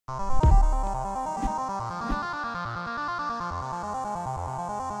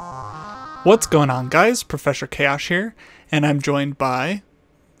What's going on, guys? Professor Kaosh here, and I'm joined by...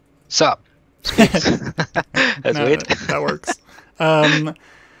 Sup? Speaks. That's No, weird. that works. And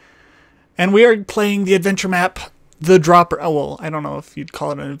we are playing the adventure map, The Dropper. Oh, well, I don't know if you'd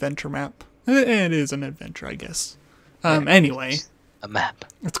call it an adventure map. It is an adventure, I guess. Anyway, A map.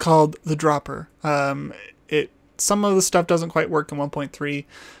 it's called The Dropper. Some of the stuff doesn't quite work in 1.3,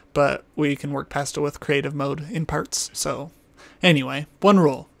 but we can work past it with creative mode in parts. So, anyway, one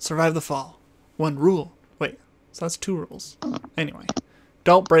rule: survive the fall. One rule. Wait, so that's two rules. Anyway,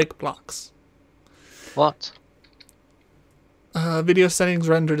 don't break blocks. What? Video settings: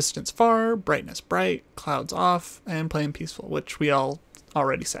 render distance far, brightness bright, clouds off, and plain peaceful, which we all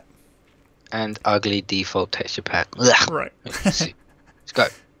already set. And ugly default texture pack. Ugh. Right. Let's go.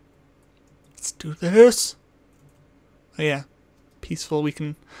 Let's do this. Oh yeah, peaceful. We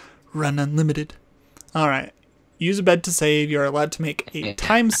can run unlimited. All right. Use a bed to save. You are allowed to make a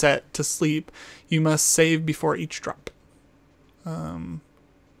time set to sleep. You must save before each drop.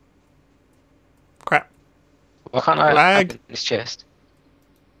 Crap. Why can't I Lag. open this chest?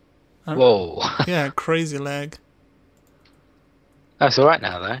 Huh? Whoa. Yeah, crazy lag. That's alright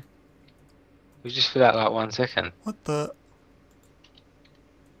now, though. We just for that like 1 second. What the?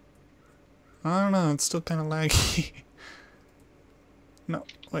 I don't know. It's still kind of laggy. No,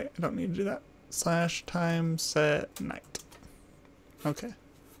 wait. I don't need to do that. / time set night. Okay. Do you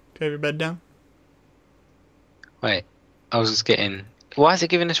have your bed down? Wait. I was just getting... Why is it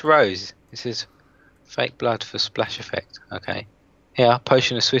giving us rose? It says fake blood for splash effect. Okay. Here,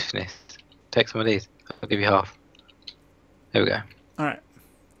 potion of swiftness. Take some of these. I'll give you half. There we go. Alright.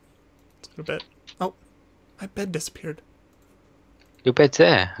 Let's go to bed. Oh, my bed disappeared. Your bed's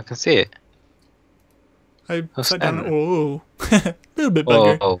there. I can see it. I Oh, sat down. stand. Oh, a little bit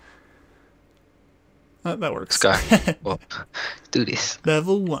bugger. Oh, That works. let's go. Well, let's do this.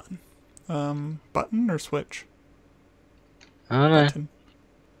 Level 1. Button or switch? I don't know. Button.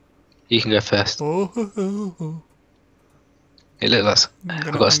 You can go first. Oh. It looks like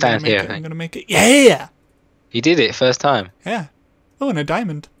I've got to stand here, I I'm think. gonna make it. Yeah! You did it first time. Yeah. Oh, and a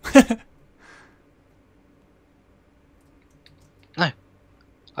diamond. No.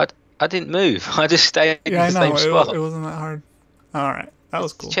 I didn't move. I just stayed in Yeah, I the know. same spot. It wasn't that hard. Alright. That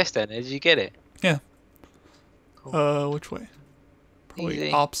was cool. Chest down there. Did you get it? Yeah. Cool. Which way? Probably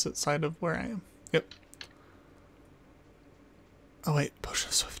Easy. opposite side of where I am. Yep. Oh wait, potion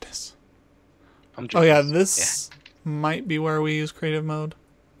of swiftness. Oh yeah, this might be where we use creative mode.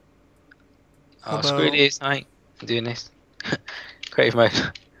 Oh, Although- screw this, mate. I'm doing this. Creative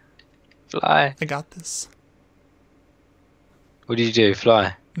mode. Fly. I got this. What did you do?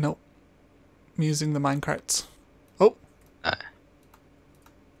 Fly? Nope. I'm using the minecarts. Oh, No.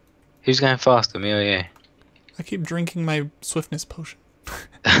 Who's going faster, me or you? I keep drinking my swiftness potion.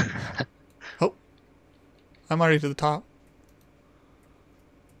 Oh, I'm already to the top.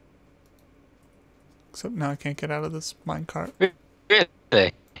 Except now I can't get out of this minecart.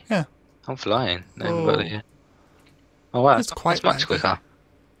 Really? Yeah. I'm flying. No, Oh. I've got it yet. Oh wow, It's that's quite much laggy. quicker.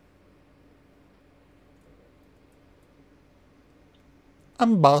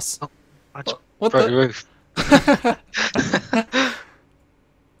 I'm boss. I just What broke the the? roof.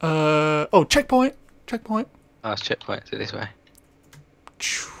 Oh, checkpoint. Checkpoint. Oh, it's checkpoint, so this way.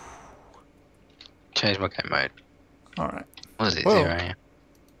 Change my game mode. Alright. What is it? Whoa. 0, yeah.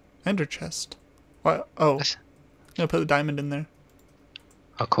 Ender chest. What? Oh, I'm That's- gonna put the diamond in there.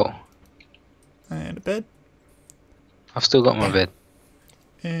 Oh, cool. And a bed. I've still got my bed.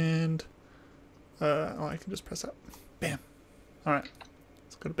 And oh, I can just press that. Bam. Alright.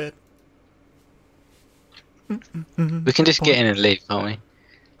 Let's go to bed. We can just get in and leave, can't we?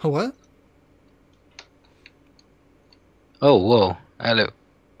 Oh, what? Oh, whoa. That look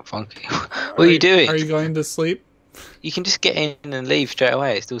funky. What are you doing? Are you going to sleep? You can just get in and leave straight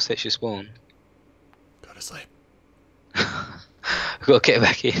away. It still sets your spawn. Go to sleep. I've got to get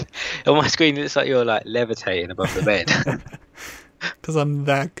back in. On my screen, it looks like you're like levitating above the bed. Because I'm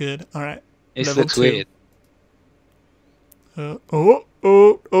that good. Alright. It Level looks 2. weird. Oh.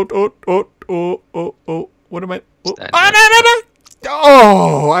 What am I? Oh, Stand no.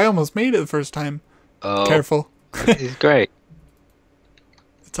 Oh, I almost made it the first time. Oh, Careful. this is great.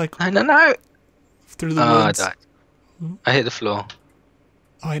 It's like No. through the Oh, I woods. died. I hit the floor.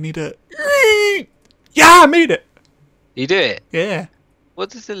 Oh, I need to... Yeah, I made it. You do it. Yeah. What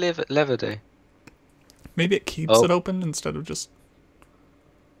does the lever do? Maybe it keeps Oh. it open instead of just...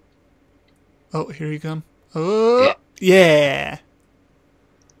 Oh, here you come. Oh, yeah.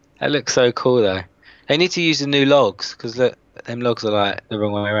 That looks so cool though. They need to use the new logs because look, them logs are like the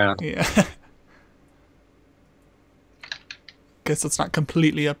wrong way around. Yeah. Guess it's not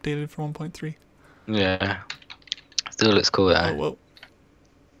completely updated for 1.3. Yeah. Still looks cool though. Oh, whoa.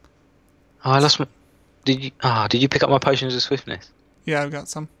 Oh, I lost my... Did you pick up my potions of swiftness? Yeah, I've got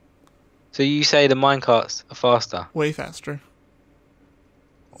some. So you say the minecarts are faster? Way faster.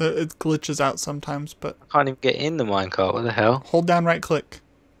 It glitches out sometimes, but... I can't even get in the minecart, what the hell? Hold down right click.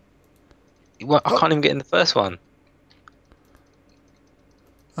 What? I can't even get in the first one.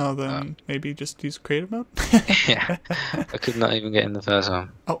 Oh, then maybe just use creative mode? Yeah. I could not even get in the first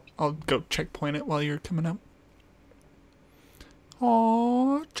one. Oh, I'll go checkpoint it while you're coming up.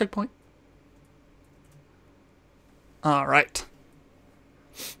 Oh, checkpoint. Alright.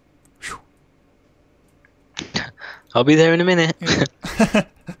 I'll be there in a minute. Yeah.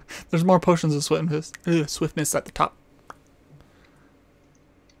 There's more potions of swiftness at the top.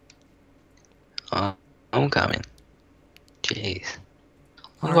 Oh, I'm coming. Jeez.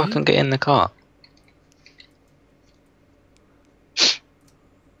 I wonder if I can get in the cart.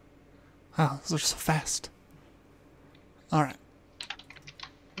 Wow, those are so fast. Alright.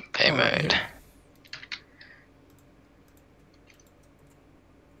 Game mode.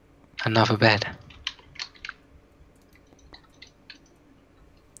 Another bed.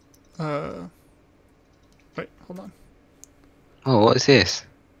 Wait, hold on. Oh, what is this?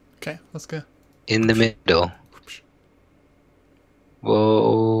 Okay, let's go. In the middle.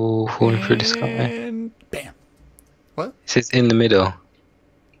 Whoa, falling through the sky. And bam. What? It says in the middle.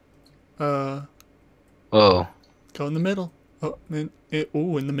 Whoa. Go in the middle. Oh, in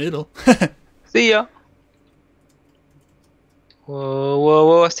the middle. See ya.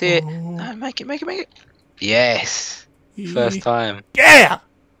 Whoa, I see it. No, make it. Yes. First time. Yeah!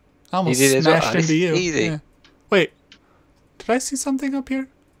 I almost You did it as well. smashed This into you. is easy. Yeah. Wait. Did I see something up here?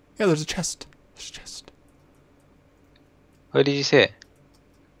 Yeah, there's a chest. There's a chest. Where did you see it?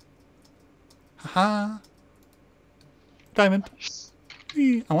 Haha. Diamond.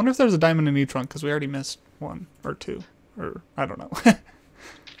 Whee. I wonder if there's a diamond in each one, because we already missed one or two. Or, I don't know.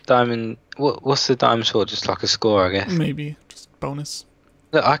 Diamond. What's the diamond sword? Just like a score, I guess. Maybe. Just bonus.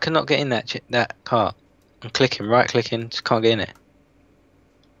 Look, I cannot get in that cart. I'm clicking, right clicking, just can't get in it.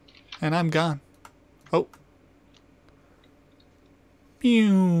 And I'm gone. Oh.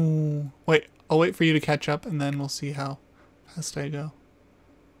 Pew. Wait, I'll wait for you to catch up, and then we'll see how fast I go.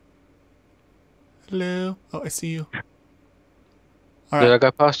 Hello. Oh, I see you. All right. Did I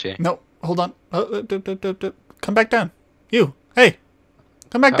go past you? No, hold on. Come back down. You. Hey.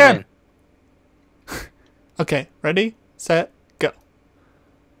 Come back down. Okay, ready, set, go.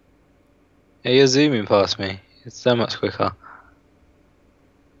 Yeah, you're zooming past me. It's so much quicker.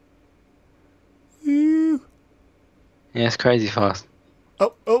 Ooh. Yeah, it's crazy fast.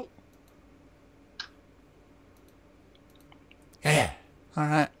 Oh. Yeah. All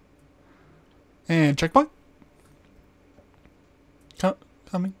right. And checkpoint.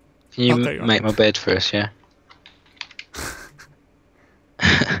 Coming. Can you there you are. make my bed first, yeah?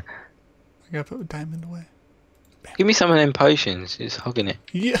 I gotta put the diamond away. Bam. Give me some of them potions. It's hogging it.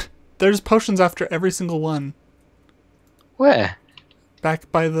 Yeah. There's potions after every single one. Where? Back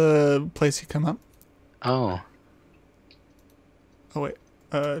by the place you come up. Oh. Oh wait.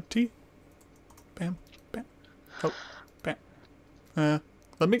 T. Bam. Bam. Oh. Bam.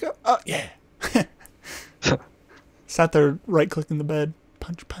 Let me go. Oh yeah. Sat there right clicking the bed.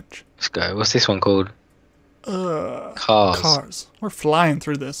 Punch. Let's go. What's this one called? Cars. We're flying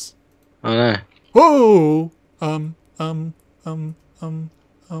through this. Oh no. Whoa. Ow.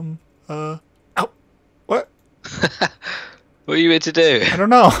 What? What are you meant to do? I don't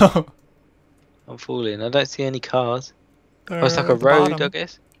know. I'm falling. I don't see any cars. They're Oh, it's like a at the road, bottom. I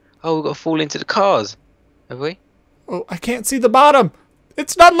guess. Oh, we've got to fall into the cars. Have we? Oh, I can't see the bottom.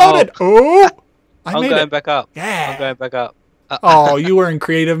 It's not loaded. Oh. I'm made going it. back up. Yeah. I'm going back up. Oh, you were in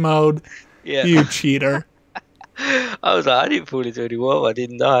creative mode. Yeah. You cheater. I was like, I didn't fall into any water. I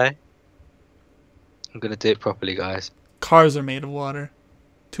didn't die. I'm going to do it properly, guys. Cars are made of water.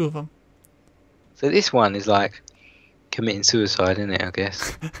 2 of them. So this one is like committing suicide, isn't it, I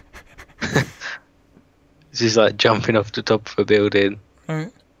guess? This is like jumping off the top of a building.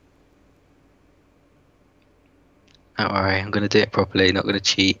 Alright. Don't worry, I'm going to do it properly, not going to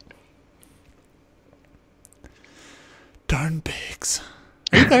cheat. Darn Biggs.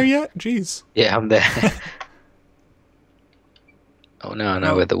 Are you there yet? Jeez. Yeah, I'm there. Oh, now I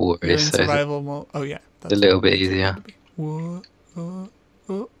know where the water You're is, in so survival mode. Oh yeah. it's a little bit easier. Whoa,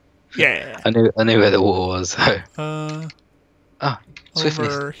 yeah. I knew where the water was, so.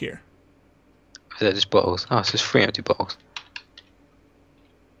 Swiftness. Over here. Is that just bottles? Oh, it's just 3 empty bottles.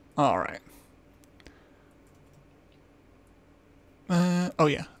 Alright. Oh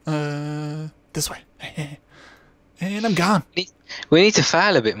yeah. This way. And I'm gone. We need to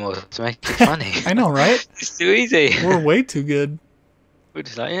fail a bit more to make it funny. I know, right? It's too easy. We're way too good. We're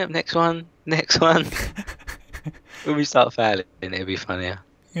just like, yeah, next one, next one. When we start failing, it'll be funnier.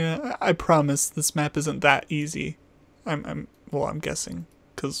 Yeah, I promise this map isn't that easy. I'm guessing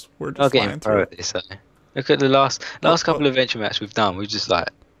because we're I'll just get flying in through pro it. at this. Though. Look at the last couple of adventure maps we've done. We've just like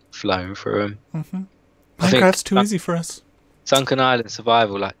flown through them. Minecraft's too easy for us. Sunken Island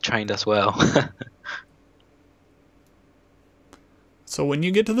Survival like trained us well. So when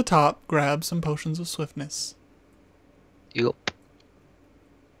you get to the top, grab some potions of swiftness. Yup.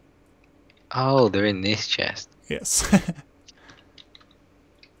 Oh, they're in this chest. Yes.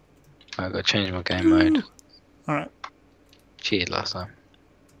 I've got to change my game mode. Alright. Cheated last time.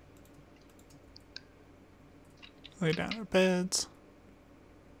 Lay down our beds.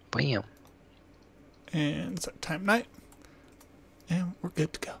 Bam. And set time night. And we're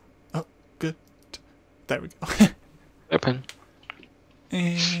good to go. Oh, good. There we go. Open.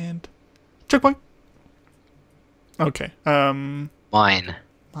 And checkpoint. Okay. Mine.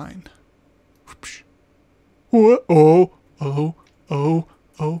 Mine. What? Oh.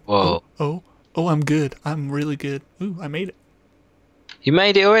 Whoa. Oh, I'm good. I'm really good. Ooh, I made it. You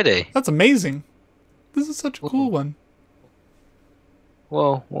made it already? That's amazing. This is such a cool one.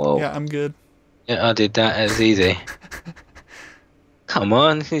 Whoa. Yeah, I'm good. Yeah, I did that. It was easy. Come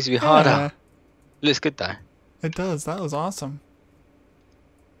on, this needs to be harder. Yeah, Looks good though. it does. That was awesome.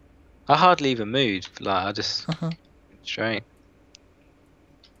 I hardly even moved. Like I just straight.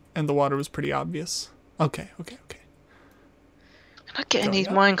 And the water was pretty obvious. Okay. Can I get in Going these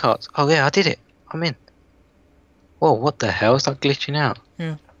up. minecarts? Oh yeah, I did it. I'm in. Whoa, what the hell? It's like glitching out.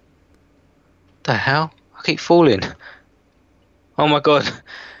 Yeah. What the hell? I keep falling. Oh my god.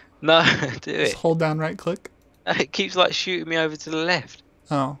 No, do Just it. hold down right click. It keeps like shooting me over to the left.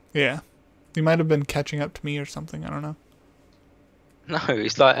 Oh, yeah. You might have been catching up to me or something. I don't know. No,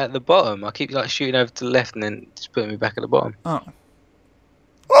 it's like at the bottom. I keep like shooting over to the left and then just putting me back at the bottom. Oh.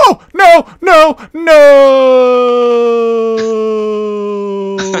 Oh, no.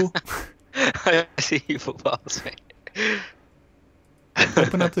 I see you fall past me.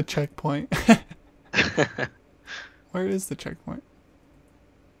 Open up the checkpoint. Where is the checkpoint?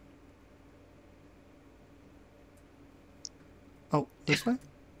 Oh, this way?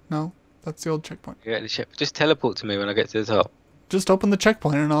 No, that's the old checkpoint. You get the ship. Just teleport to me when I get to the top. Just open the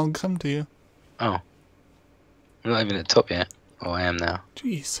checkpoint and I'll come to you. Oh. I'm not even at the top yet. Oh, I am now.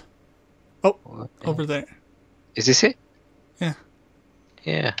 Jeez. Oh, What? over there. Is this it? Yeah.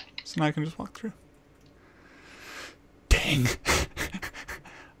 Yeah. So now I can just walk through. Dang.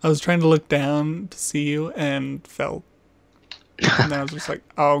 I was trying to look down to see you and fell. And then I was just like,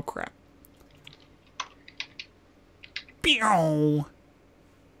 oh crap. Pew!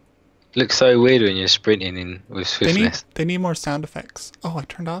 Looks so weird when you're sprinting in with swiftness. They need more sound effects. Oh, I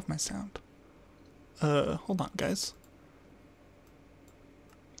turned off my sound. Hold on, guys.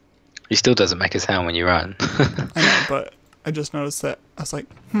 He still doesn't make a sound when you run. I know, but I just noticed that. I was like,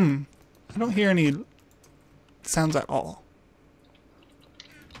 I don't hear any sounds at all.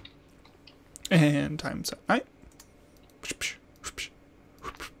 And time's at night.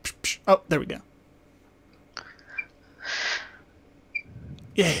 Oh, there we go.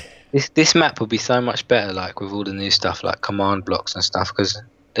 Yeah. This map would be so much better, like with all the new stuff, like command blocks and stuff, because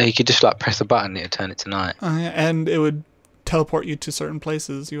you could just like press a button, it would turn it to night. And it would teleport you to certain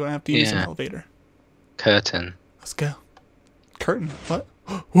places. You wouldn't have to use an elevator. Curtain. Let's go. Curtain. What?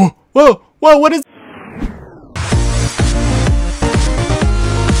 Whoa! What is?